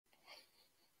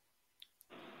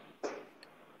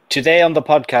Today on the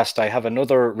podcast, I have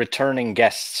another returning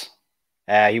guest.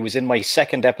 He was in my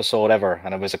second episode ever,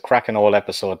 and it was a cracking old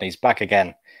episode, and he's back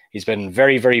again. He's been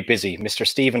very, very busy. Mr.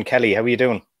 Stephen Kelly, how are you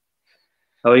doing?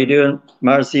 How are you doing,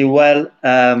 Marcy? Well,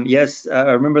 yes,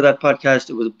 I remember that podcast.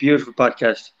 It was a beautiful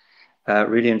podcast.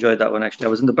 Really enjoyed that one, actually. I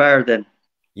was in the bar then.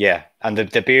 Yeah, and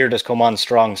the beard has come on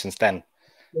strong since then.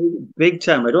 Big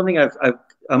time. I don't think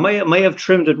I might have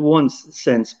trimmed it once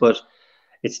since, but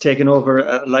it's taken over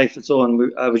a life its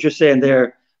own. I was just saying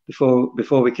there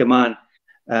before we came on,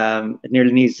 it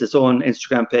nearly needs its own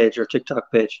Instagram page or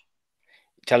TikTok page.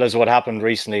 Tell us what happened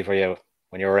recently for you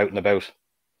when you were out and about.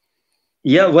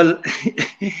 Yeah, well,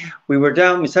 we were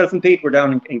down, myself and Pete were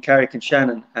down in Carrick and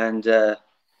Shannon, and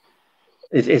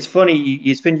it's funny.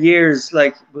 You spend years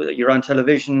like you're on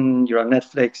television, you're on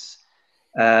Netflix,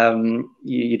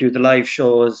 you do the live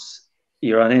shows,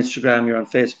 you're on Instagram, you're on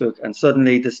Facebook, and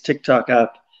suddenly this TikTok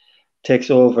app takes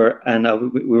over.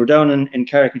 And we were down in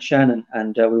Carrick and Shannon,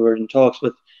 and we were in talks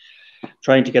with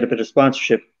trying to get a bit of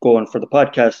sponsorship going for the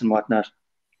podcast and whatnot.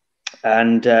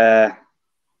 And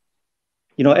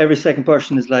every second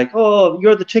person is like, "Oh,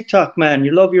 you're the TikTok man.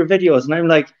 You love your videos," and I'm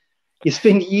like, "You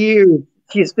spend years,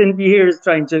 you spend years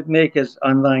trying to make it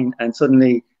online, and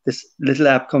suddenly this little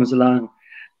app comes along,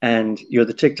 and you're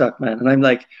the TikTok man." And I'm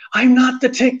like, "I'm not the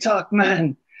TikTok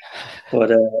man."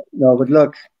 But no, but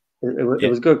look, it Yeah,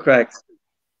 was good crack.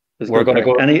 It was we're good going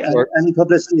to crack. go. Any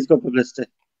publicity is good publicity.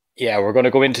 Yeah, we're going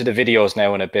to go into the videos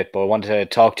now in a bit, but I want to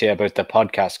talk to you about the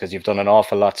podcast because you've done an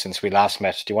awful lot since we last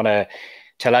met. Do you want to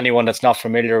tell anyone that's not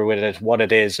familiar with it what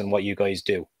it is and what you guys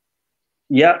do?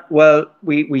 Yeah, well,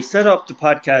 we set up the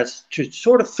podcast to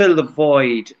sort of fill the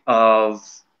void of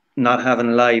not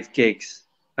having live gigs,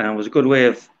 and it was a good way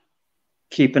of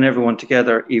keeping everyone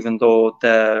together, even though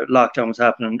the lockdown was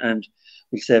happening. And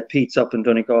we said Pete's up in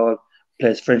Donegal,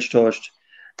 plays French toast.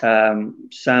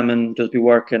 Salmon does be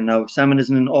working now. Salmon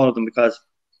isn't in all of them because,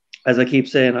 as I keep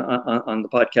saying on the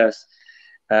podcast,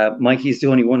 Mikey's the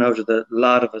only one out of the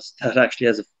lot of us that actually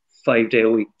has a 5 day a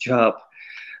week job.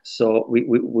 So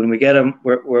when we get him,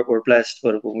 we're blessed,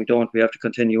 but when we don't, we have to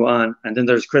continue on. And then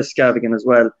there's Chris Scavigan as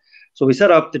well. So we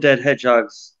set up the Dead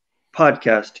Hedgehogs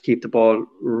podcast to keep the ball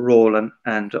rolling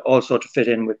and also to fit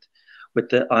in with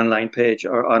the online page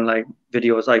or online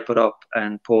videos I put up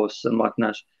and posts and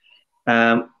whatnot.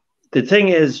 Um, the thing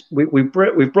is, we've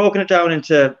broken it down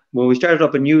into, well, we started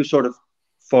up a new sort of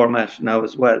format now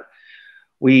as well.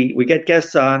 We get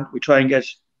guests on, we try and get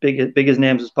big as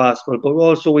names as possible, but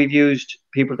also we've used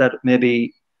people that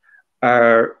maybe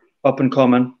are up and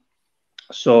coming.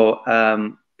 So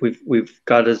we've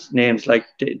got his names like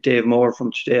Dave Moore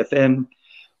from Today FM.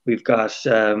 We've got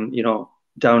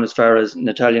down as far as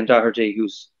Natalia Doherty,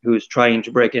 who's trying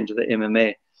to break into the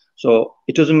MMA. So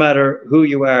it doesn't matter who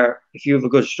you are, if you have a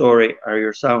good story or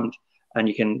your sound and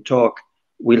you can talk,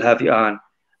 we'll have you on,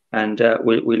 and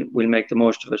we'll make the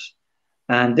most of it.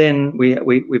 And then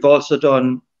we've also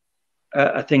done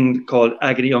a thing called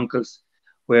Agony Uncles,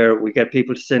 where we get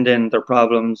people to send in their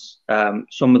problems.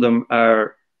 Some of them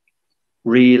are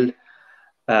real.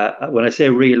 When I say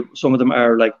real, some of them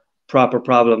are like proper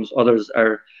problems. Others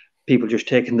are people just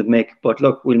taking the mick. But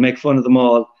look, we'll make fun of them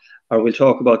all, or we'll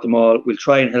talk about them all. We'll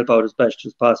try and help out as best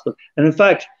as possible. And in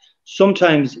fact,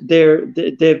 sometimes they've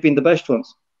been the best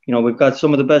ones. We've got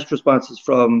some of the best responses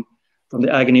from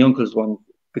the Agony Uncles one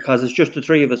because it's just the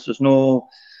three of us. There's no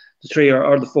the three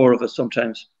or the four of us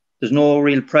sometimes. There's no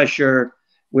real pressure.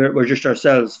 We're just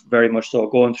ourselves, very much so,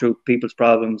 going through people's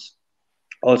problems.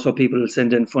 Also, people will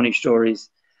send in funny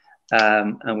stories,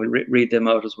 and we'll read them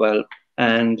out as well.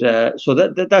 And so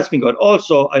that's been good.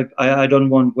 Also, I done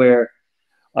one where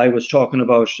I was talking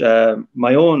about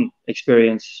my own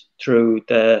experience through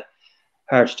the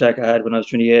heart attack I had when I was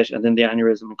 28, and then the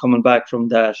aneurysm, and coming back from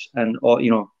that, and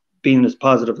being as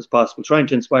positive as possible, trying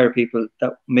to inspire people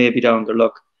that may be down their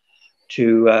luck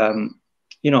to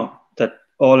that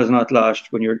all is not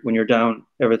lost. When you're down,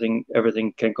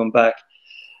 everything can come back.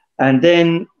 And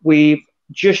then we've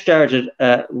just started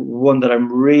one that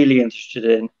I'm really interested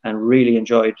in and really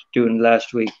enjoyed doing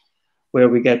last week, where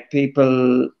we get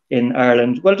people in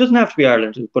Ireland. Well, it doesn't have to be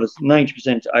Ireland, but it's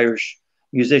 90% Irish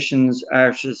musicians,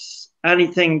 artists,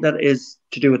 anything that is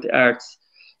to do with the arts.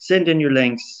 Send in your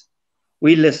links.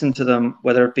 We listen to them,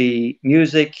 whether it be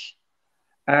music,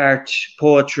 art,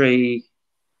 poetry,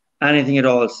 anything at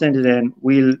all. Send it in.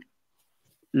 We'll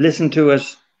listen to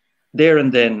it there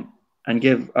and then and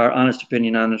give our honest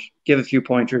opinion on it, give a few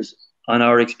pointers on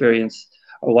our experience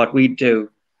or what we do,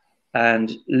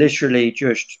 and literally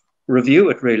just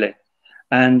review it really.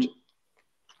 And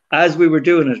as we were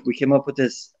doing it, we came up with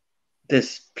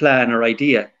this plan or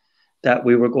idea that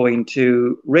we were going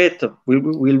to rate them.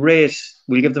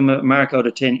 We'll give them a mark out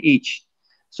of 10 each.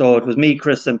 So it was me,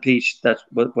 Chris, and Pete that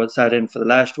was sat in for the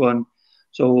last one.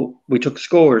 So we took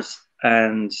scores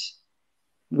and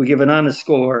we give an honest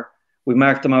score. We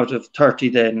marked them out of 30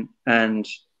 then, and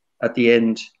at the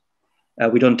end,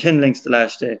 we done 10 links the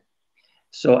last day.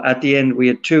 So at the end, we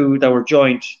had 2 that were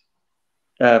joint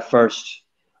first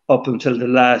up until the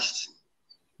last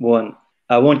one.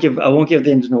 I won't give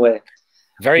the engine away.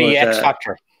 Very X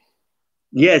Factor.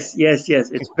 Yes.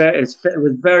 It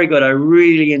was very good. I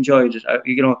really enjoyed it.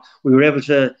 We were able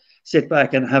to sit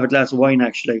back and have a glass of wine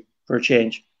actually for a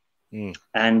change,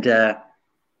 and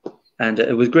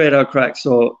it was great out crack.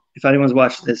 So if anyone's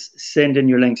watched this, send in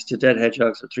your links to Dead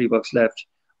Hedgehogs at $3 left.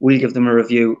 We'll give them a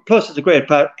review. Plus, it's a great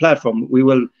platform. We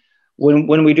will,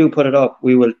 when we do put it up,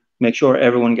 we will make sure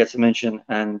everyone gets a mention,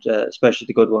 and especially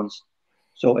the good ones.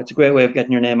 So it's a great way of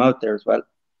getting your name out there as well.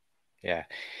 Yeah,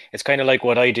 it's kind of like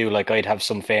what I do. Like I'd have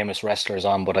some famous wrestlers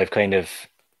on, but I've kind of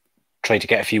tried to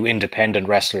get a few independent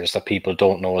wrestlers that people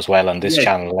don't know as well on this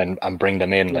channel and bring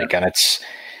them in. Like, and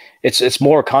it's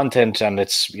more content, and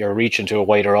you're reaching to a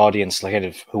wider audience, like kind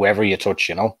of whoever you touch,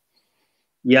 you know.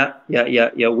 Yeah.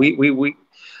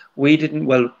 We didn't.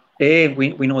 Well,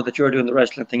 we know that you're doing the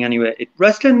wrestling thing anyway.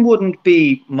 Wrestling wouldn't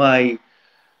be my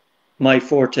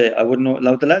forte. I wouldn't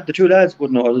know. The 2 lads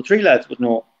would know, or the 3 lads would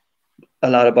know a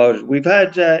lot about it. We've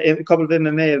had a couple of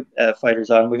MMA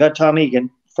fighters on. We've had Tom Egan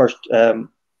first,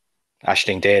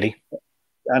 Aisling Daly,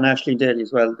 and Aisling Daly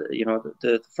as well. You know,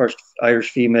 the first Irish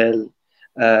female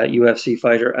UFC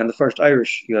fighter and the first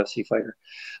Irish UFC fighter.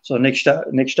 So next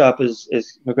stop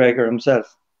is McGregor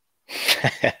himself.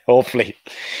 Hopefully.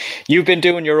 You've been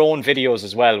doing your own videos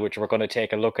as well, which we're going to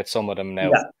take a look at some of them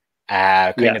now.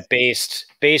 Kind of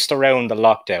based around the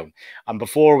lockdown. And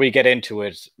before we get into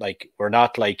it, like, we're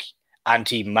not like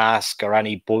anti-mask or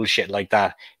any bullshit like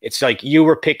that. It's like you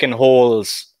were picking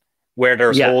holes where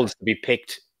there's holes to be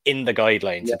picked in the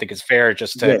guidelines. I think it's fair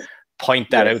just to point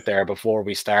that out there before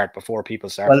people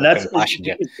start bashing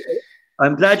you.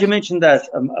 I'm glad you mentioned that,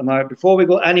 Amar. Before we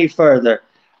go any further,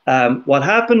 what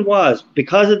happened was,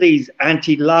 because of these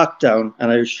anti-lockdown,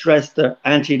 and I stress the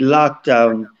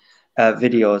anti-lockdown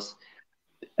videos,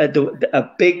 a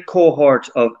big cohort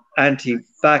of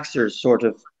anti-vaxxers sort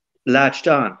of latched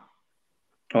on.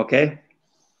 Okay?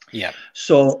 Yeah.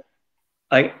 So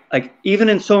I even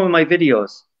in some of my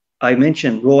videos, I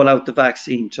mentioned roll out the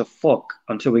vaccine to fuck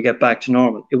until we get back to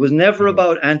normal. It was never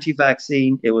about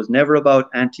anti-vaccine. It was never about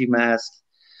anti-mask.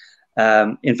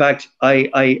 In fact,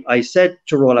 I said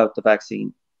to roll out the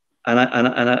vaccine,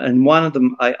 and one of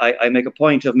them, I make a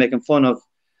point of making fun of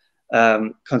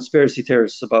conspiracy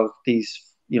theorists about these,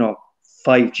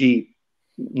 5G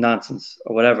nonsense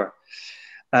or whatever.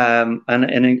 And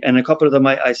a couple of them,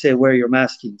 I say wear your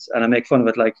maskings, and I make fun of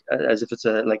it like as if it's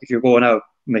like if you're going out,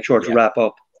 make sure to wrap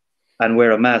up and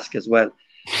wear a mask as well.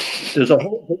 There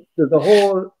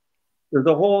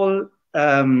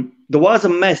was a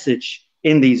message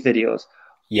in these videos.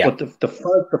 Yeah. But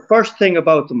the first thing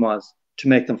about them was to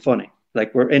make them funny.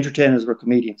 Like, we're entertainers, we're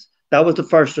comedians. That was the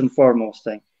first and foremost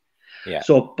thing. Yeah.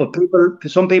 So, but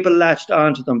some people latched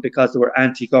onto them because they were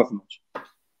anti-government.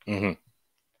 Mm-hmm.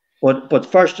 But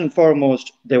first and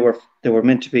foremost, they were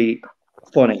meant to be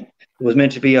funny. It was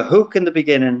meant to be a hook in the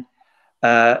beginning,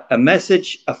 a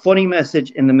message, a funny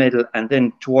message in the middle, and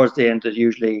then towards the end, there's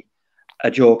usually a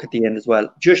joke at the end as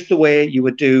well. Just the way you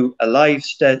would do a live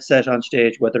set on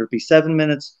stage, whether it be 7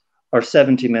 minutes or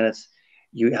 70 minutes.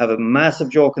 You have a massive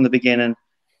joke in the beginning,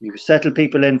 you settle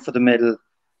people in for the middle,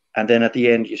 and then at the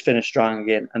end, you finish strong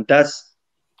again. And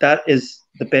that is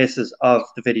the basis of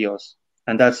the videos.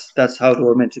 And that's how they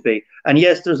were meant to be. And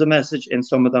yes, there's a message in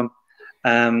some of them.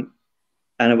 And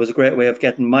it was a great way of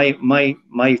getting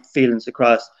my feelings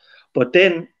across. But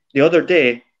then the other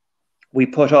day, we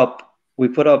put up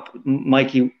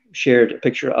Mikey shared a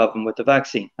picture of him with the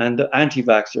vaccine, and the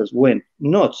anti-vaxxers went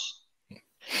nuts.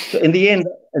 So in the end,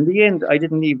 I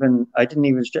didn't even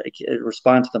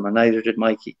respond to them, and neither did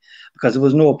Mikey, because there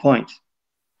was no point.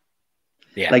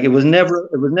 Yeah. Like, it was never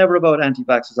about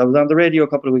anti-vaxxers. I was on the radio a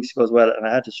couple of weeks ago as well, and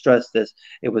I had to stress this.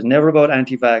 It was never about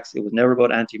anti-vax. It was never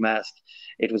about anti-mask.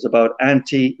 It was about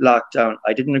anti-lockdown.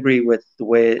 I didn't agree with the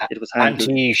way it was handled.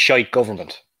 Anti-shite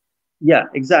government. Yeah,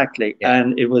 exactly. Yeah.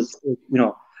 And it was,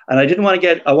 and I didn't want to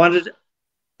get,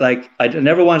 I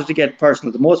never wanted to get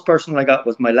personal. The most personal I got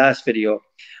was my last video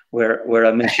where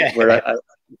I mentioned,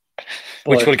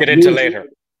 which we'll get into later.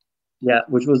 Yeah,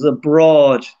 which was a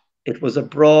broad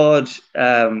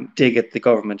dig at the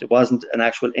government. It wasn't an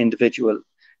actual individual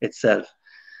itself.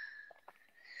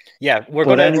 Yeah,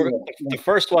 the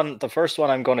first one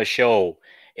I'm going to show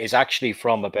is actually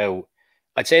from about,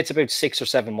 I'd say it's about 6 or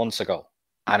 7 months ago,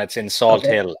 and it's in Salt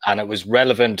Hill, and it was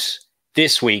relevant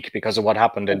this week because of what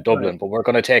happened in Dublin, but we're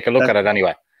going to take a look at it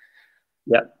anyway.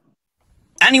 Yeah.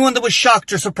 Anyone that was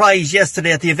shocked or surprised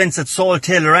yesterday at the events at Salt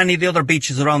Hill or any of the other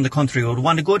beaches around the country would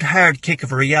want a good hard kick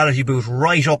of a reality boot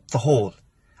right up the hole.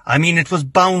 I mean, it was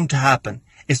bound to happen.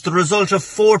 It's the result of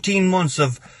 14 months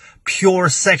of pure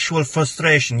sexual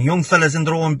frustration. Young fellas in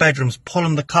their own bedrooms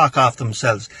pulling the cock off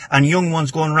themselves, and young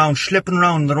ones going around slipping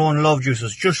around their own love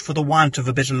juices just for the want of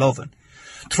a bit of loving.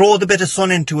 Throw the bit of sun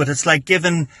into it, it's like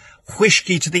giving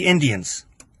whiskey to the Indians.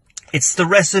 It's the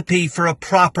recipe for a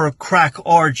proper crack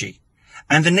orgy.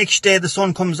 And the next day the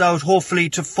sun comes out, hopefully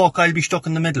to fuck, I'll be stuck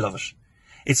in the middle of it.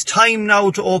 It's time now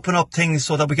to open up things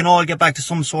so that we can all get back to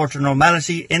some sort of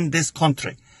normality in this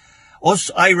country.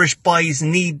 Us Irish boys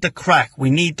need the crack.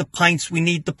 We need the pints. We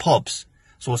need the pubs.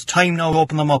 So it's time now to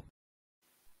open them up.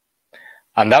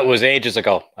 And that was ages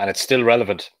ago, and it's still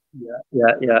relevant.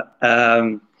 Yeah.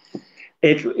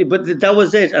 But that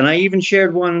was it. And I even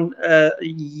shared one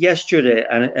yesterday,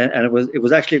 and it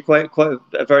was actually quite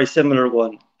a very similar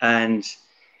one. And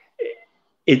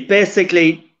it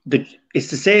basically it's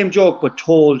the same joke but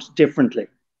told differently.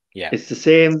 Yeah, it's the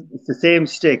same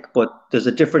stick, but there's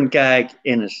a different gag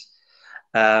in it.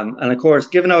 And of course,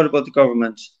 given out about the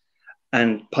government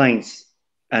and pints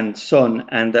and sun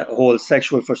and the whole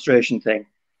sexual frustration thing.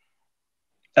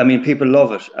 I mean, people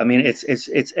love it. I mean,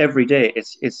 it's every day.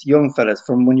 It's young fellas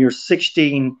from when you're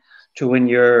 16 to when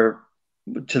you're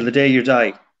till the day you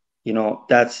die. You know,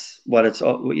 that's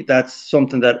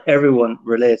something that everyone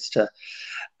relates to.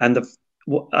 And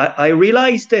I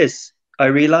realized this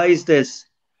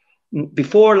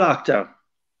before lockdown.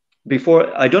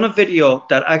 Before I done a video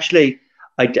that actually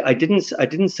I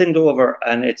didn't send over,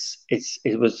 and it's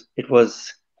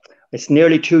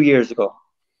nearly 2 years ago,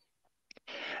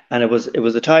 and it was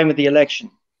the time of the election,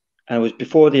 and it was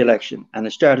before the election, and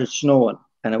it started snowing,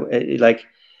 and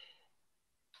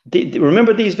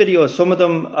remember these videos? Some of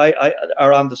them I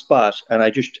are on the spot, and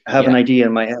I just have an idea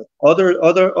in my head.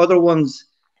 Other ones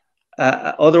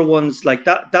like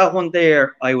that one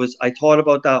there. I thought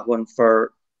about that one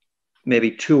for maybe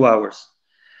 2 hours.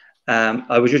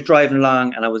 I was just driving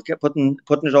along, and I was putting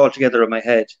it all together in my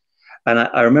head. And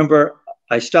I remember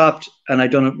I stopped and I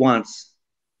done it once,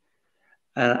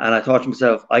 and I thought to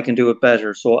myself, I can do it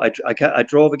better. So I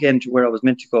drove again to where I was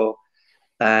meant to go.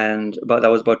 And that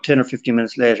was about 10 or 15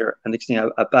 minutes later. And next thing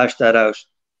I bashed that out.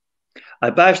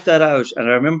 And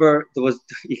I remember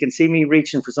you can see me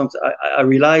reaching for something. I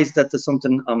realized that there's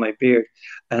something on my beard,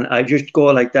 and I just go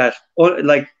like that,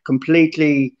 like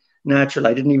completely natural.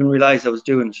 I didn't even realize I was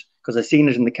doing it because I seen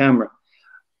it in the camera.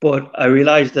 But I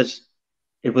realized that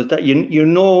it was that you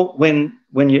know when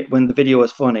the video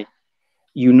is funny,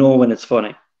 you know when it's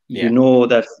funny. Yeah. You know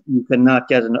that you cannot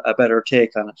get a better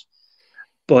take on it.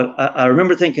 But I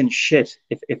remember thinking, shit,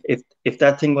 if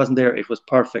that thing wasn't there, it was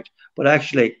perfect. But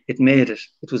actually, it made it.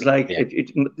 It was like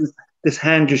this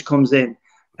hand just comes in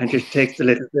and just takes the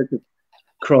little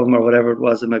crumb or whatever it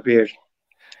was in my beard.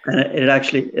 And it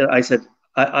actually, I said,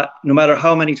 no matter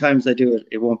how many times I do it,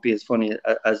 it won't be as funny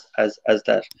as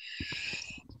that.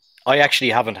 I actually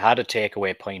haven't had a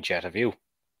takeaway pint yet. Have you?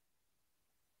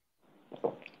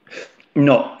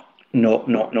 No.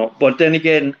 But then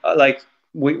again, like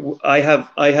I've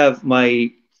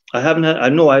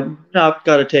not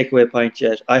got a takeaway pint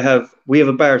yet. We have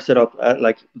a bar set up at,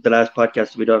 like the last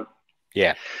podcast we done.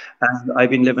 Yeah. And I've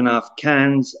been living off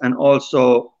cans, and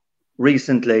also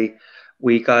recently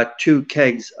we got 2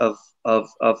 kegs of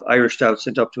Irish stout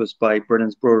sent up to us by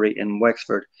Brennan's Brewery in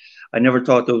Wexford. I never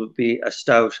thought there would be a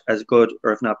stout as good,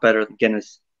 or if not better, than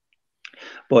Guinness.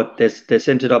 But they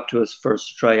sent it up to us for us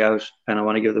to try out, and I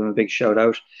want to give them a big shout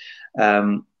out.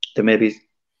 There may be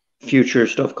future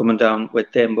stuff coming down with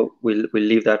them, but we'll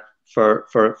leave that for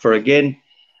again.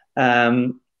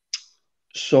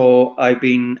 So I've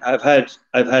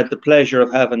had the pleasure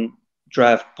of having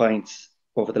draft pints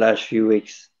over the last few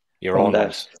weeks. Your own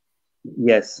ones.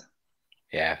 Yes.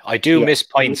 Yeah, I do miss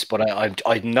pints, but I'm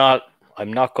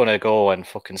not going to go and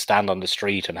fucking stand on the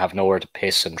street and have nowhere to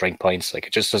piss and drink pints. Like,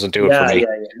 it just doesn't do it for me.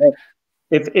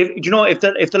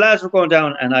 If the lads were going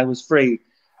down and I was free,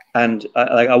 and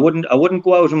I wouldn't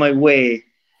go out of my way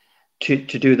to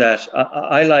do that.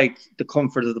 I like the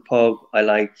comfort of the pub. I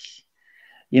like,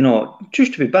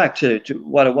 just to be back to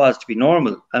what it was to be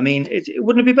normal. I mean,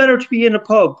 wouldn't it be better to be in a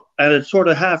pub and it's sort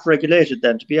of half regulated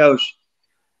than to be out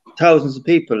thousands of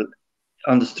people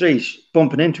on the street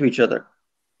bumping into each other,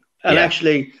 and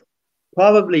actually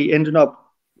probably ending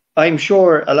up, I'm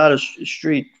sure a lot of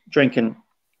street drinking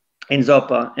ends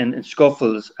up in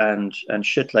scuffles and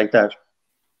shit like that.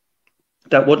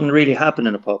 that wouldn't really happen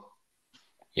in a pub.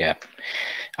 Yeah,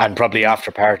 and probably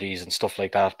after parties and stuff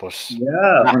like that. But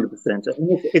yeah, 100%.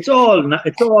 It's all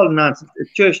nonsense.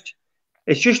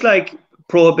 It's just like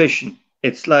prohibition.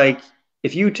 It's like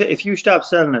if you stop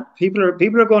selling it, people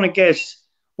are going to get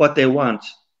what they want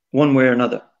one way or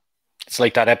another. It's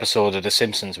like that episode of The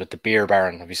Simpsons with the beer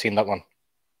baron. Have you seen that one?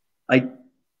 I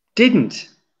didn't.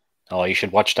 Oh, you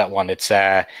should watch that one. It's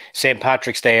St.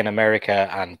 Patrick's Day in America,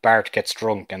 and Bart gets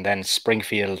drunk, and then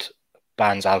Springfield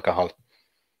bans alcohol.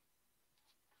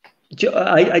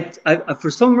 I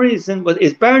for some reason, but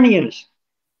is Barney in it?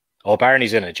 Oh,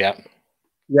 Barney's in it, yeah.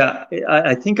 Yeah,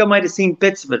 I think I might have seen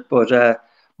bits of it, but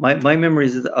my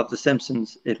memories of The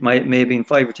Simpsons, it may have been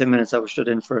 5 or 10 minutes I was stood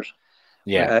in for it.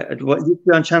 Yeah. It used to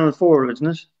be on Channel 4, isn't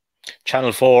it?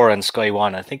 Channel 4 and Sky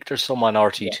 1. I think there's some on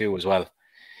RT2 as well.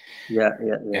 Yeah.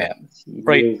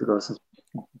 Right.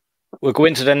 We'll go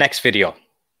into the next video.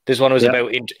 This one was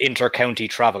about inter-county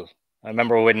travel. I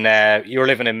remember when you were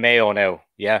living in Mayo now,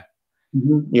 yeah?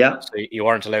 Mm-hmm. Yeah. So you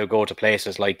weren't allowed to go to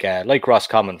places like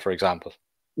Roscommon, for example.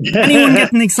 Anyone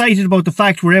getting excited about the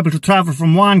fact we're able to travel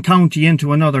from one county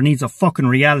into another needs a fucking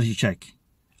reality check.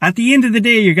 At the end of the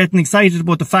day, you're getting excited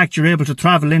about the fact you're able to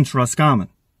travel into Roscommon.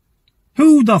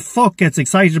 Who the fuck gets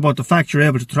excited about the fact you're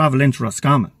able to travel into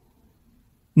Roscommon?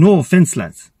 No offence,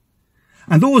 lads.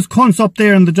 And those cunts up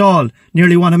there in the Dáil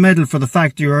nearly want a medal for the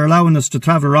fact that you're allowing us to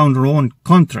travel around our own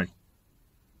country.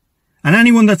 And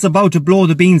anyone that's about to blow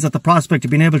the beans at the prospect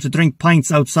of being able to drink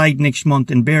pints outside next month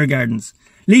in beer gardens,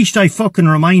 least I fucking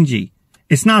remind ye,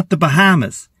 it's not the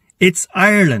Bahamas, it's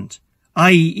Ireland,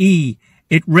 i.e.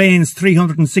 it rains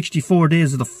 364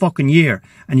 days of the fucking year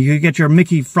and you could get your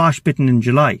Mickey frostbitten in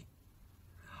July.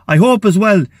 I hope as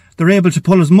well they're able to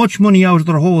pull as much money out of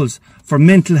their holes for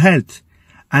mental health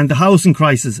and the housing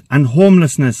crisis and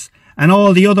homelessness and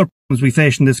all the other problems we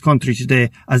face in this country today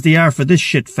as they are for this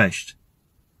shit-fest.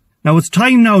 Now it's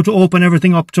time now to open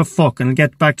everything up to fuck and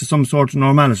get back to some sort of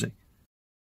normality.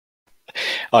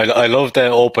 I love the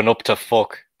open up to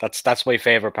fuck. That's my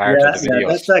favourite part of the video.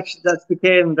 That's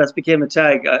became a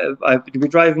tag. I'd be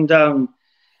driving down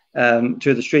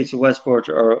to the streets of Westport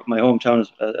or my hometown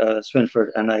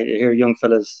Swinford, and I hear young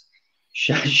fellas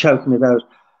shouting about,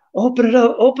 "Open it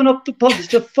up! Open up the pubs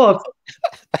to fuck!"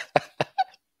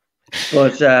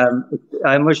 But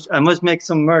I must make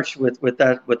some merch with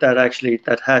that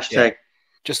hashtag. Yeah.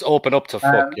 Just open up to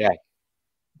fuck. Yeah.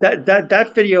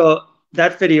 That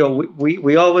video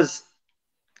we always,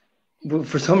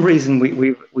 for some reason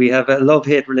we have a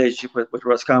love-hate relationship with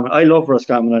Roscommon. I love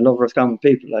Roscommon. I love Roscommon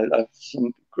people. I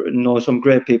know some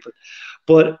great people,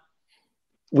 but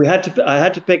I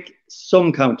had to pick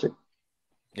some county.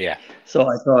 Yeah. So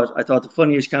I thought the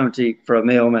funniest county for a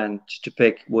Mayo man to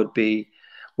pick would be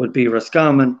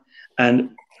Roscommon,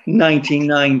 and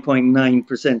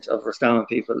 99.9% of Roscommon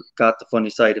people got the funny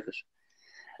side of it.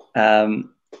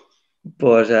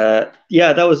 But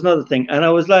that was another thing, and I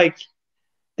was like,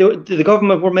 the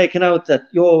government were making out that,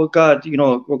 oh God,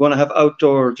 we're going to have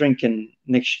outdoor drinking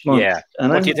next month. Yeah.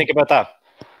 And what do you think about that?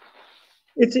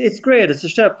 It's great. It's a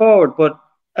step forward, but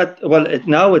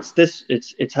now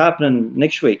it's happening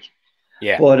next week.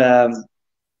 Yeah. But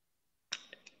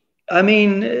I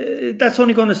mean, that's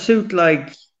only going to suit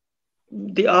like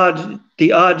the odd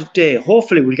day.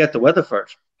 Hopefully, we'll get the weather for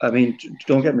it. I mean,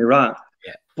 don't get me wrong.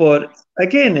 Yeah. But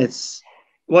again,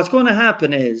 what's going to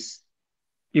happen is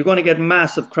you're going to get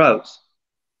massive crowds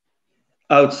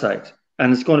outside,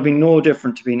 and it's going to be no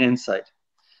different to being inside.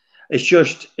 It's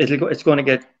just it's going to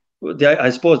get. I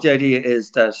suppose the idea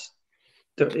is that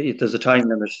there's a time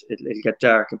limit. It'll get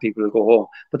dark and people will go home,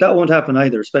 but that won't happen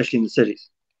either, especially in the cities.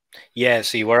 Yeah,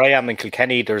 see, where I am in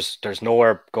Kilkenny, there's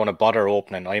nowhere going to bother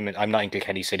opening. I'm not in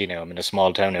Kilkenny City now. I'm in a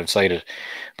small town outside it,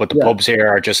 but the pubs here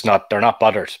are just not. They're not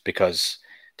bothered because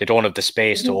they don't have the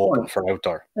space to open for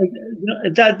outdoor.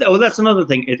 That's another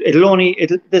thing.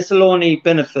 This will only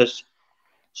benefit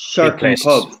certain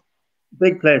pubs,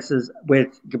 big places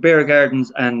with beer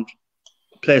gardens and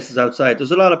places outside.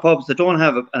 There's a lot of pubs that don't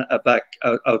have a back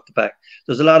out the back.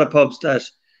 There's a lot of pubs that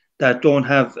don't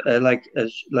have like a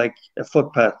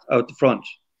footpath out the front.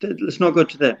 It's no good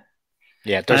to them.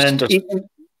 Yeah,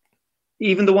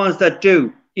 even the ones that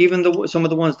do, some of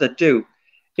the ones that do,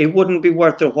 it wouldn't be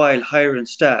worth their while hiring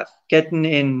staff, getting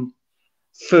in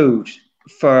food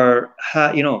for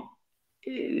half,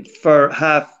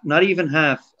 not even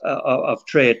half of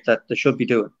trade that they should be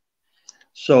doing.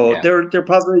 So they're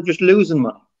probably just losing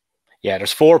money. Yeah,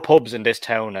 there's 4 pubs in this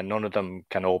town, and none of them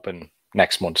can open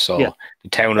next month, so the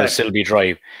town will still be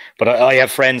dry. But I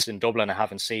have friends in Dublin I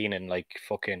haven't seen in like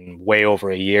fucking way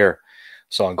over a year,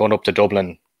 so I'm going up to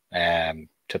Dublin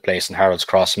to to a place in Harold's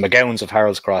Cross. McGowan's of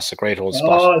Harold's Cross, a great old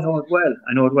spot. Oh, I know it well.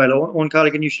 I know it well. One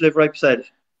colleague and used to live right beside it.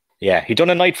 Yeah, he done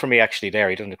a night for me actually there.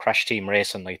 He done a crash team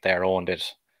racing night there, owned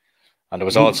it. And there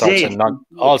was all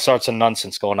sorts of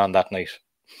nonsense going on that night.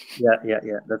 Yeah.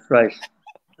 That's right.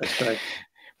 That's right.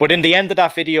 But in the end of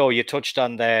that video, you touched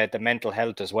on the mental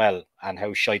health as well and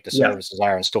how shite the services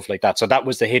are and stuff like that. So that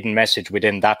was the hidden message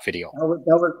within that video.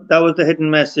 That was the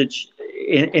hidden message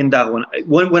in that one.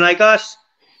 When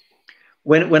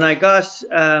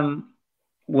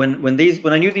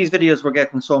I knew these videos were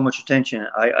getting so much attention,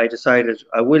 I decided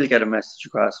I will get a message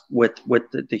across with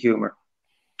the humor.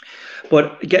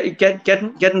 But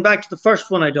getting back to the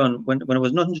first one I done when it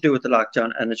was nothing to do with the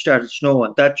lockdown and it started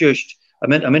snowing, I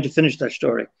meant to finish that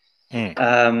story.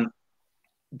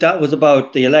 That was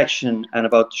about the election and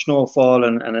about the snowfall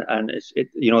and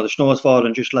the snow has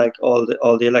fallen, just like all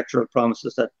the electoral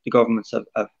promises that the governments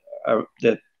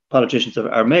the politicians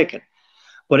are making.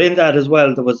 But in that as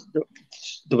well, there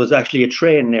was actually a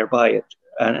train nearby it,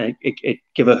 and it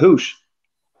gave a hoot.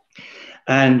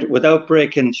 And without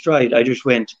breaking stride, I just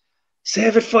went,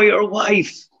 "Save it for your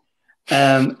wife."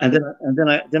 And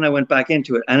then I went back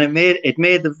into it, and it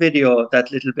made the video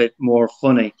that little bit more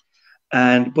funny,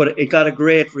 but it got a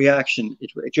great reaction.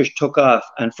 It just took off,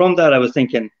 and from that I was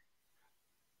thinking,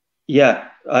 yeah,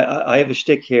 I have a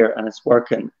stick here, and it's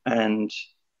working. And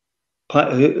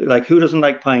who doesn't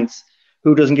like pints?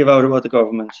 Who doesn't give out about the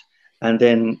government? And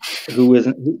then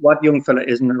what young fella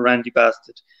isn't a randy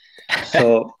bastard?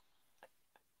 So.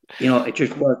 It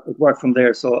just worked. It worked from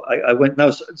there. So I went.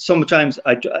 Now sometimes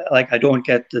I don't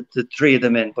get the three of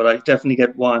them in, but I definitely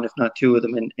get one, if not two of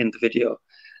them in the video,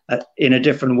 in a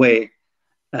different way,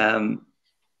 throughout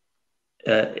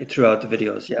the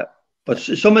videos. Yeah, but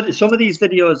some of these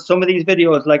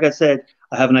videos, like I said,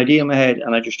 I have an idea in my head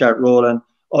and I just start rolling.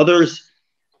 Others,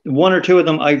 one or two of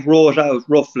them I wrote out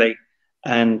roughly,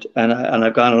 and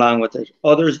I've gone along with it.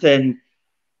 Others then.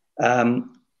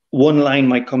 One line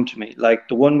might come to me, like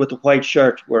the one with the white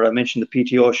shirt where I mentioned the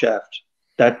PTO shaft,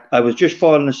 that I was just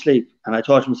falling asleep and I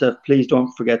thought to myself, please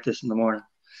don't forget this in the morning.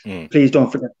 Please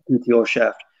don't forget the PTO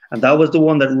shaft. And that was the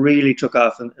one that really took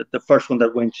off, and the first one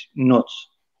that went nuts.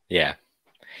 Yeah.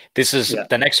 This is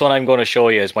the next one I'm going to show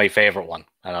you is my favorite one,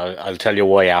 and I'll tell you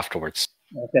why afterwards.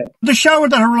 Okay. The shower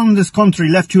that are run this country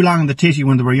left too long in the titty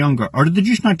when they were younger, or did they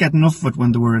just not get enough of it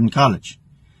when they were in college?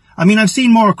 I mean, I've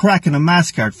seen more crack in a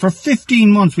mass card. For 15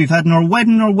 months, we've had nor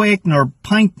wedding, nor wake, nor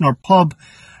pint, nor pub,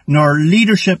 nor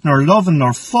leadership, nor loving,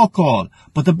 nor fuck all.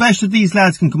 But the best that these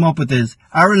lads can come up with is,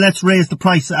 let's raise the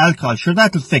price of alcohol. Sure,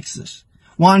 that'll fix it.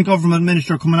 One government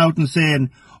minister coming out and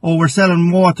saying, oh, we're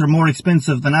selling water more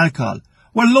expensive than alcohol.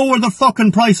 Well, lower the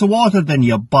fucking price of water then,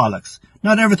 you bollocks.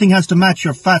 Not everything has to match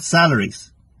your fat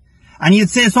salaries. And you'd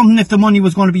say something if the money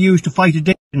was going to be used to fight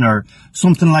addiction or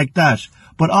something like that.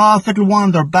 But off it'll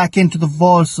wander back into the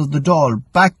vaults of the Dáil,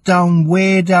 back down,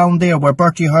 way down there where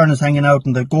Bertie Ahern is hanging out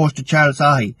and the ghost of Charles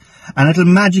Haughey. And it'll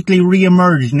magically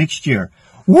re-emerge next year.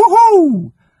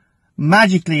 Woohoo!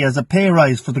 Magically as a pay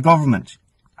rise for the government.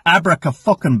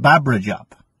 Abraca-fucking-babra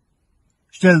job.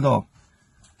 Still though,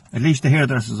 at least the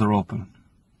hairdressers are open.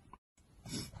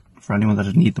 For anyone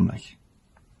that'd need them, like.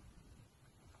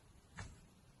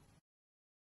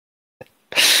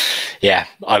 Yeah,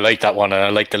 I like that one, and I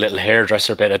like the little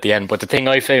hairdresser bit at the end. But the thing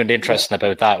I found interesting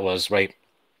about that was, right,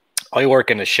 I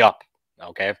work in a shop,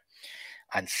 okay?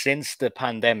 And since the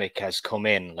pandemic has come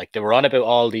in, like they were on about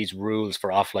all these rules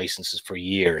for off licenses for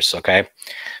years, okay?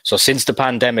 So since the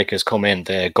pandemic has come in,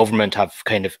 the government have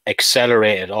kind of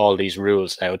accelerated all these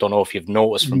rules. Now, I don't know if you've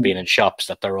noticed from being in shops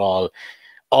that they're all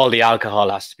the alcohol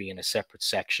has to be in a separate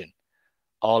section.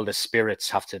 All the spirits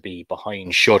have to be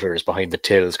behind shutters, behind the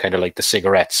tills, kind of like the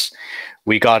cigarettes.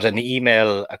 We got an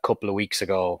email a couple of weeks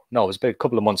ago. No, it was about a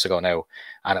couple of months ago now.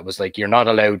 And it was like, you're not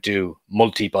allowed to do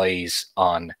multi-buys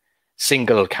on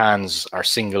single cans or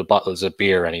single bottles of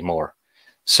beer anymore.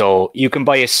 So you can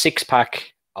buy a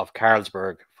 6-pack of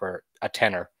Carlsberg for a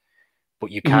tenner, but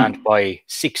you can't buy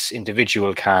 6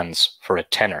 individual cans for a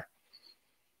tenner.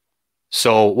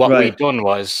 So what we done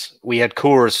was, we had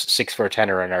Coors 6 for a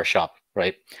tenner in our shop.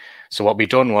 Right. So what we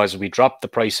done was we dropped the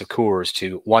price of Coors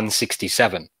to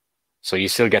 $1.67. So you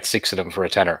still get 6 of them for a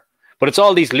tenner. But it's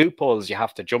all these loopholes you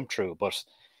have to jump through. But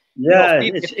yeah,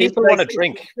 if people want to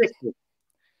drink,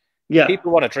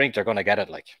 people want to drink, they're going to get it.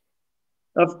 Like,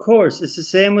 of course, it's the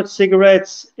same with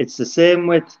cigarettes. It's the same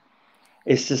with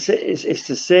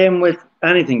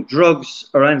anything, drugs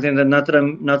or anything. Not that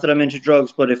I'm into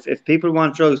drugs, but if people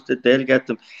want drugs, that they'll get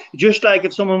them. Just like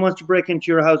if someone wants to break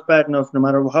into your house bad enough, no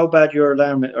matter how bad your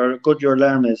alarm or good your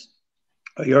alarm is,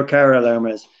 or your car alarm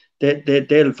is,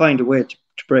 they'll find a way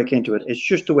break into it. It's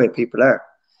just the way people are,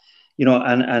 you know.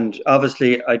 And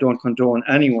obviously, I don't condone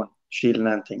anyone stealing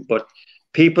anything, but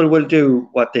people will do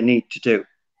what they need to do.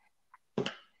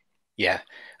 Yeah,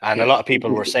 and a lot of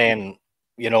people were saying,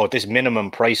 you know, this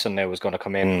minimum pricing now is going to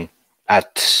come in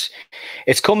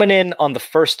it's coming in on the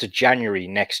 1st of January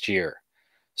next year.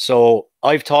 So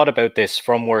I've thought about this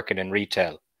from working in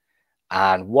retail,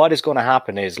 and what is going to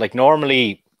happen is, like,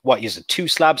 normally, what is it, 2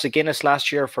 slabs of Guinness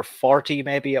last year for 40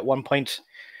 maybe at one point?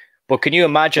 But can you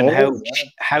imagine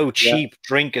how cheap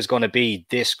drink is going to be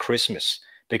this Christmas?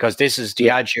 Because this is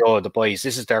Diageo, the boys,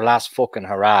 this is their last fucking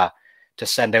hurrah to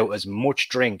send out as much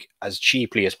drink as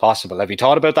cheaply as possible. Have you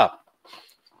thought about that?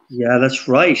 Yeah, that's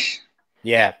right.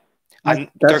 Yeah. And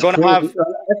they're going to have...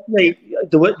 Actually,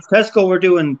 Tesco were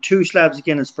doing 2 slabs of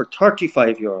Guinness for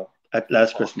 €35 at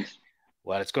last Christmas.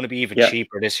 Well, it's going to be even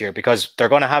cheaper this year, because they're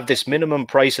going to have this minimum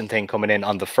pricing thing coming in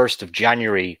on the 1st of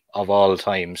January of all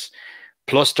times.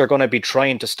 Plus, they're going to be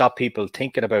trying to stop people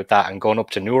thinking about that and going up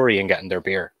to Newry and getting their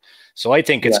beer. So I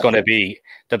think it's going to be,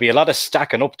 there'll be a lot of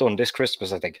stacking up done this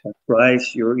Christmas, I think. That's right.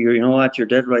 You know what? You're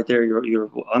dead right there.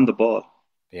 You're on the ball.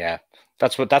 Yeah.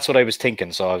 That's what I was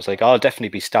thinking. So I was like, I'll definitely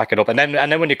be stacking up. And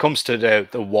then when it comes to the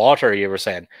water, you were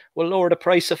saying, well, lower the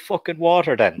price of fucking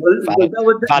water then.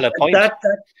 Valid point.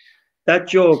 That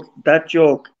joke, that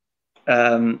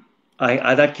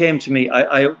came to me.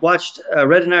 I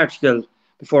read an article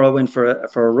before I went for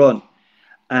a run,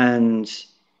 and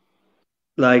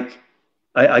like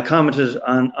I commented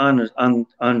on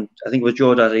I think it was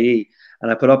Joe.ie,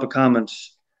 and I put up a comment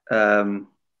on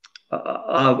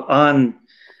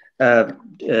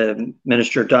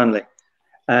Minister Donnelly,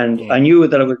 and I knew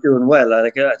that I was doing well.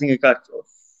 I think I got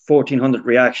 1,400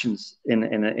 reactions in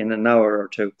an hour or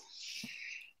two,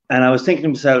 and I was thinking to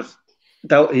myself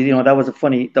that, you know, that was a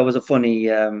funny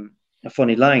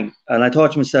line, and I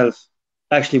thought to myself,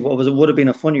 actually, would have been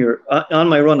a funnier on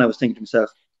my run. I was thinking to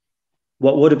myself,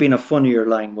 what would have been a funnier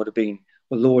line would have been,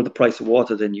 "We'll lower the price of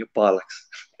water," than "you bollocks."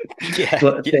 Yeah.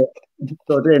 So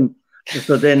then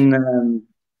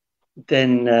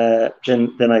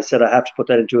I said I have to put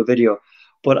that into a video.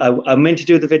 But I meant to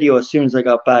do the video as soon as I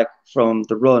got back from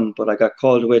the run, but I got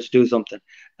called away to do something,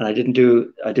 and I didn't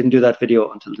do that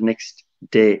video until the next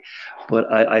day.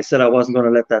 But I said I wasn't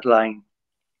going to let that line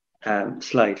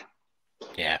slide.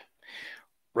 Yeah.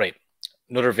 Right.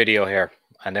 Another video here,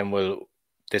 and then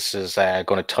this is going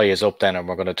to tie us up then, and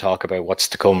we're going to talk about what's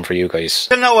to come for you guys.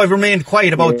 Till now, I've remained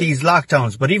quiet about these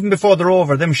lockdowns, but even before they're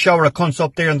over, them shower of cunts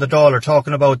up there in the Dáil are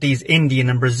talking about these Indian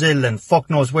and Brazil and fuck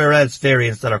knows where else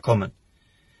variants that are coming.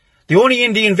 The only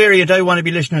Indian variant I want to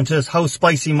be listening to is how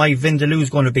spicy my Vindaloo is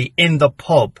going to be in the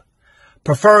pub.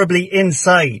 Preferably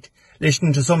inside,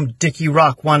 listening to some Dickie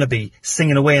Rock wannabe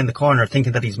singing away in the corner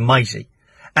thinking that he's mighty.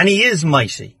 And he is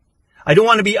mighty. I don't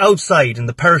want to be outside in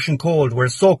the Persian cold, where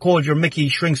it's so cold your Mickey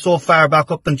shrinks so far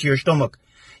back up into your stomach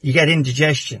you get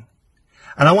indigestion.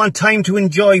 And I want time to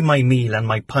enjoy my meal and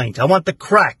my pint. I want the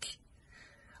crack.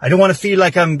 I don't want to feel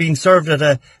like I'm being served at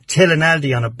a Till and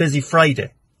Aldi on a busy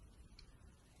Friday.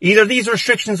 Either these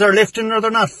restrictions are lifting or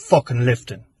they're not fucking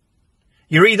lifting.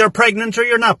 You're either pregnant or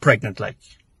you're not pregnant, like.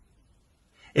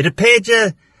 It'd pay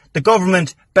you, the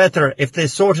government, better if they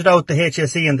sorted out the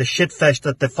HSE and the shitfest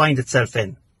that they find itself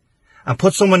in, and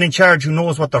put someone in charge who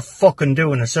knows what they're fucking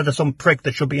doing instead of some prick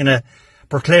that should be in a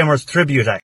Proclaimers Tribute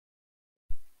Act.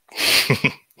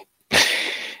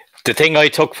 The thing I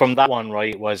took from that one,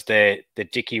 right, was the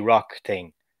Dickie Rock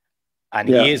thing. And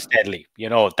he is deadly. You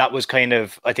know, that was kind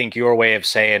of, I think, your way of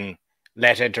saying,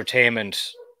 let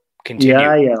entertainment continue.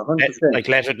 Yeah,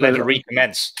 100%. Let it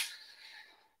recommence.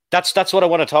 That's what I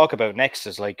want to talk about next,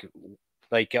 is like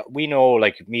we know,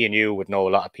 like me and you would know a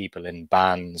lot of people in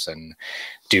bands and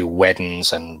do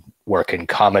weddings and work in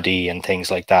comedy and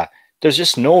things like that. There's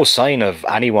just no sign of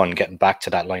anyone getting back to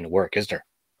that line of work, is there?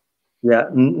 Yeah,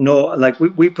 no, like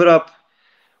we put up,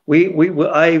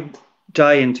 I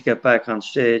dying to get back on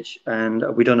stage,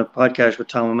 and we done a podcast with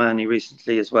Tom O'Mahony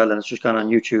recently as well, and it's just gone on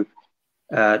YouTube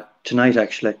tonight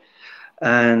actually,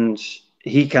 and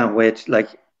he can't wait. Like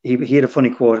he had a funny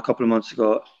quote a couple of months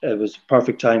ago. It was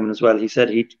perfect timing as well. He said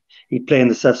he'd play in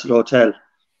the Cecil Hotel,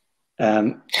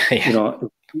 you know,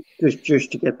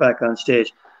 just to get back on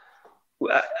stage.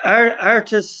 Our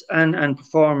artists and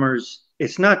performers,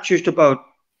 it's not just about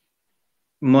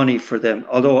money for them,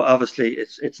 although obviously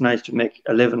it's nice to make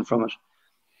a living from it.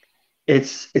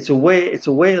 It's a way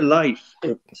of life.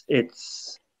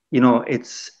 It's you know,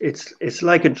 it's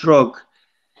like a drug.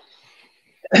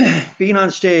 Being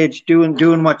on stage,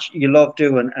 doing what you love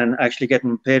doing, and actually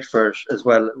getting paid for it as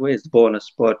well is the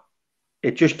bonus. But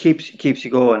it just keeps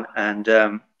you going. And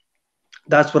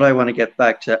that's what I want to get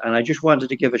back to. And I just wanted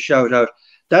to give a shout out.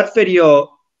 That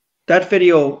video,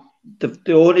 the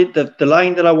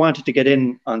line that I wanted to get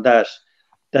in on that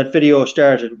video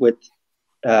started with,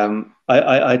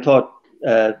 I thought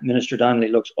Minister Donnelly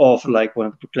looks awful like one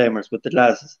of the Proclaimers with the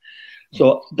glasses.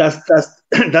 So that's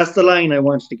that's the line I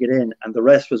wanted to get in, and the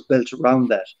rest was built around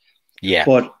that. Yeah.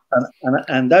 But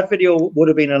and that video would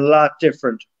have been a lot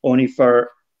different only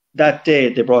for that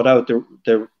day. They brought out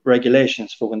the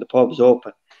regulations for when the pub was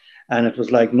open, and it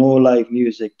was like no live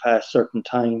music past certain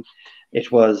time.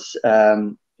 It was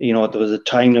there was a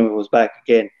time limit. It was back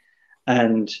again,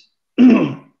 and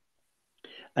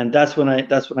and that's when I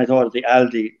thought of the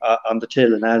Aldi on the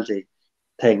till in Aldi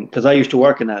thing, because I used to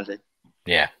work in Aldi.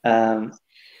 Yeah.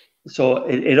 So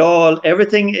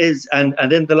everything is, and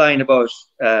then the line about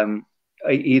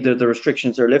either the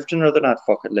restrictions are lifting or they're not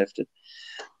fucking lifted.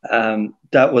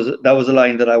 That was a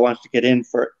line that I wanted to get in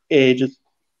for ages.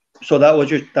 So that was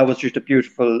just a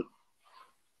beautiful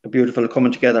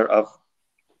coming together of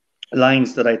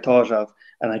lines that I thought of,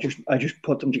 and I just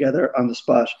put them together on the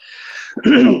spot.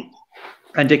 And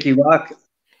Dickie Rock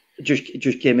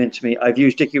just came into me. I've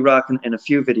used Dickie Rock in a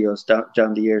few videos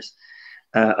down the years.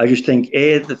 I just think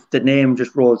the name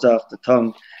just rolls off the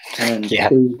tongue, and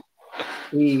he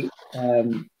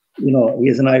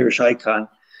is an Irish icon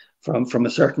from a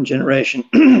certain generation.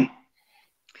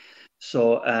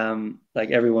 So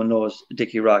like everyone knows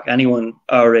Dickie Rock. Anyone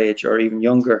our age or even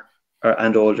younger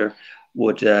and older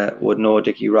would know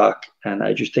Dickie Rock, and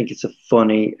I just think it's a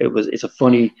funny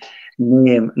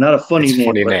name, not a funny name.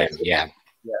 Funny name, yeah.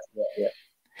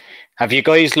 Have you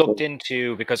guys looked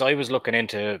into, because I was looking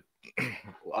into,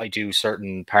 I do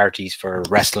certain parties for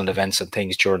wrestling events and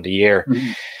things during the year.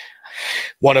 Mm-hmm.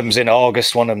 One of them's in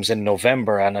August, one of them's in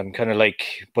November, and I'm kind of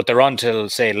like, but they're on till,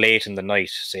 say, late in the night,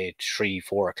 say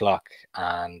 3-4 o'clock,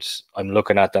 and I'm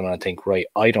looking at them and I think, right,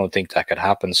 I don't think that could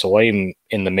happen. So I'm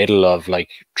in the middle of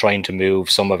like trying to move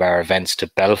some of our events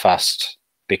to Belfast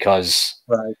because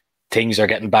things are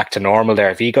getting back to normal there.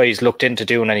 Have you guys looked into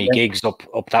doing any gigs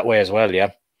up that way as well?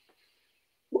 Yeah.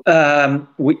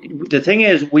 The thing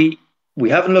is, we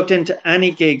haven't looked into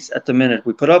any gigs at the minute.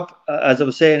 We put up, as I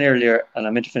was saying earlier, and I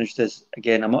meant to finish this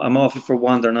again. I'm off for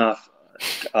wandering off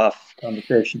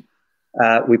conversation.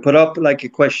 We put up like a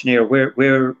questionnaire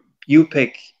where you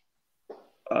pick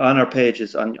on our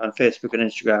pages on Facebook and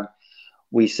Instagram.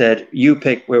 We said you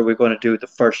pick where we're going to do the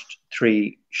first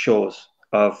 3 shows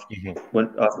of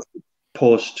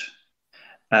post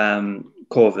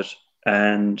COVID,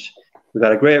 and we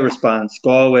got a great response.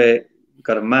 Galway, we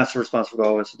got a massive response for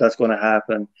Galway, so that's going to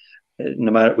happen.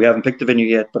 No matter, we haven't picked the venue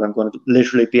yet, but I'm going to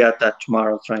literally be at that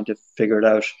tomorrow trying to figure it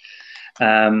out.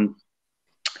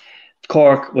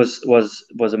 Cork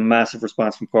was a massive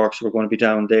response from Cork, so we're going to be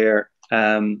down there.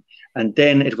 And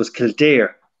then it was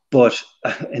Kildare, but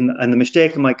in the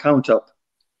mistake in my count up,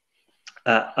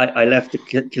 I left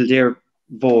the Kildare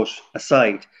vote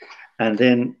aside, and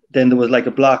then there was like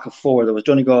a block of 4. There was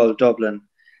Donegal, Dublin,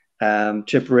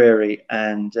 Tipperary,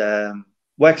 and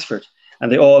Wexford, and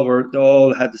they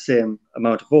all had the same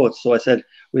amount of votes. So I said,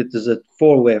 there's a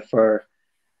 4-way for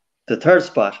the 3rd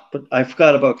spot, but I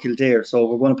forgot about Kildare. So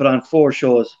we're going to put on 4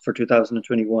 shows for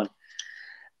 2021.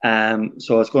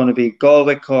 So it's going to be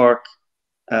Galway, Cork,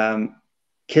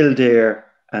 Kildare,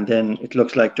 and then it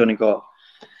looks like Donegal.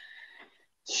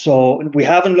 So we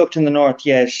haven't looked in the north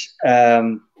yet.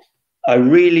 I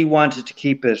really wanted to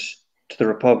keep it to the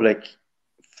Republic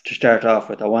to start off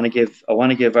with. I want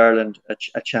to give Ireland a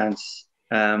chance.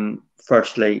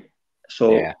 Firstly,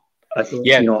 so I think,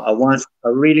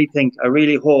 I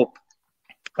really hope.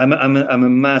 I'm a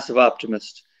massive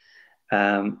optimist,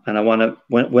 and I want to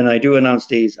when I do announce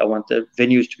these, I want the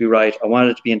venues to be right. I want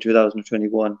it to be in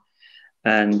 2021,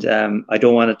 and I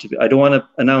don't want to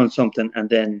announce something and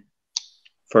then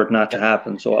for it not to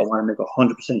happen. So I want to make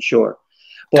 100% sure.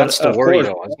 But that's the worry,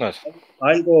 though, isn't it?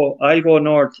 I'll go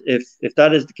north if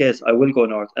that is the case. I will go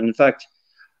north, and in fact,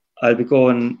 I'll be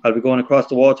going across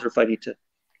the water if I need to.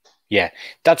 Yeah,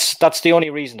 that's the only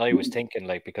reason I was thinking,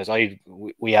 like, because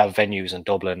we have venues in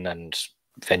Dublin and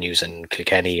venues in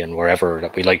Kilkenny and wherever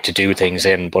that we like to do things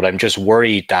in, but I'm just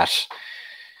worried that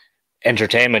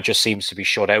entertainment just seems to be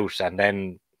shut out, and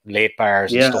then late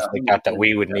bars and stuff like that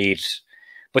we would need.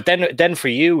 But then for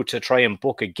you to try and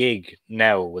book a gig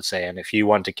now, we'll say, and if you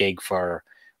want a gig for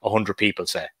 100 people,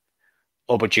 say,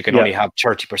 but you can only have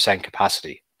 30%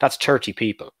 capacity. That's 30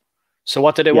 people. So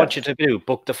what do they want you to do?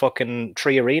 Book the fucking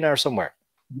Tree Arena or somewhere?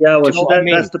 Yeah, well, so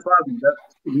that's the problem.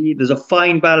 There's a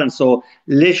fine balance. So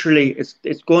literally,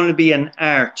 it's going to be an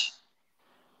art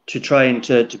to try and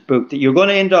to book that. You're going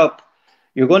to end up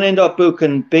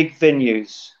booking big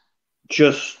venues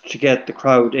just to get the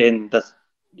crowd in. That's,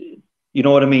 you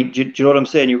know what I mean? Do you know what I'm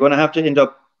saying? You're going to have to end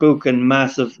up booking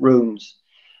massive rooms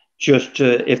just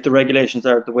to, if the regulations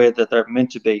are the way that they're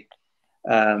meant to be,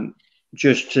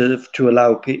 just to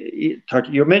allow people.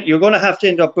 You're going to have to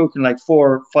end up booking like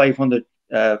 400 or 500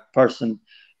 person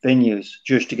venues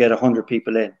just to get 100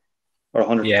 people in, or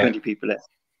 120 people in.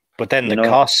 But then the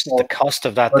cost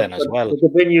of that then as well. The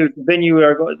venue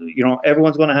are, you know,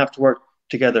 everyone's going to have to work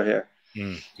together here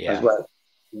as well.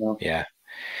 You know? Yeah.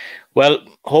 Well,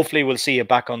 hopefully we'll see you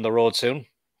back on the road soon.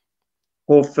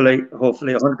 Hopefully,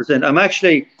 100%. I'm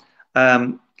actually,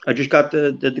 I just got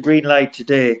the green light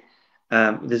today.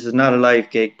 This is not a live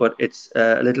gig, but it's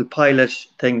a little pilot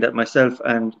thing that myself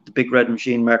and the Big Red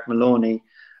Machine, Mark Maloney,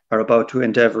 are about to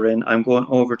endeavour in. I'm going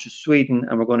over to Sweden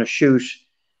and we're going to shoot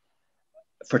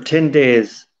for 10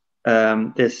 days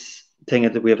this thing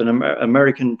that we have an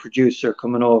American producer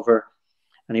coming over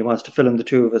and he wants to film the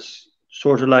two of us,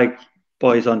 sort of like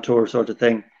Boys on Tour sort of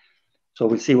thing. So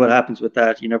we'll see what happens with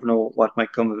that. You never know what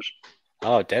might come of it.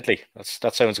 Oh, deadly.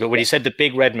 That sounds good. When you said the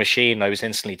Big Red Machine, I was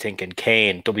instantly thinking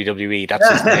Kane, WWE. That's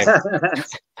his name.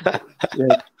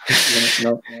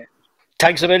 No.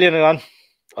 Thanks a million, man.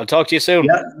 I'll talk to you soon.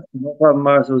 Yeah, no problem,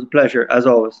 Mars. It was a pleasure, as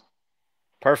always.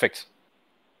 Perfect.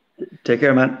 Take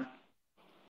care, man.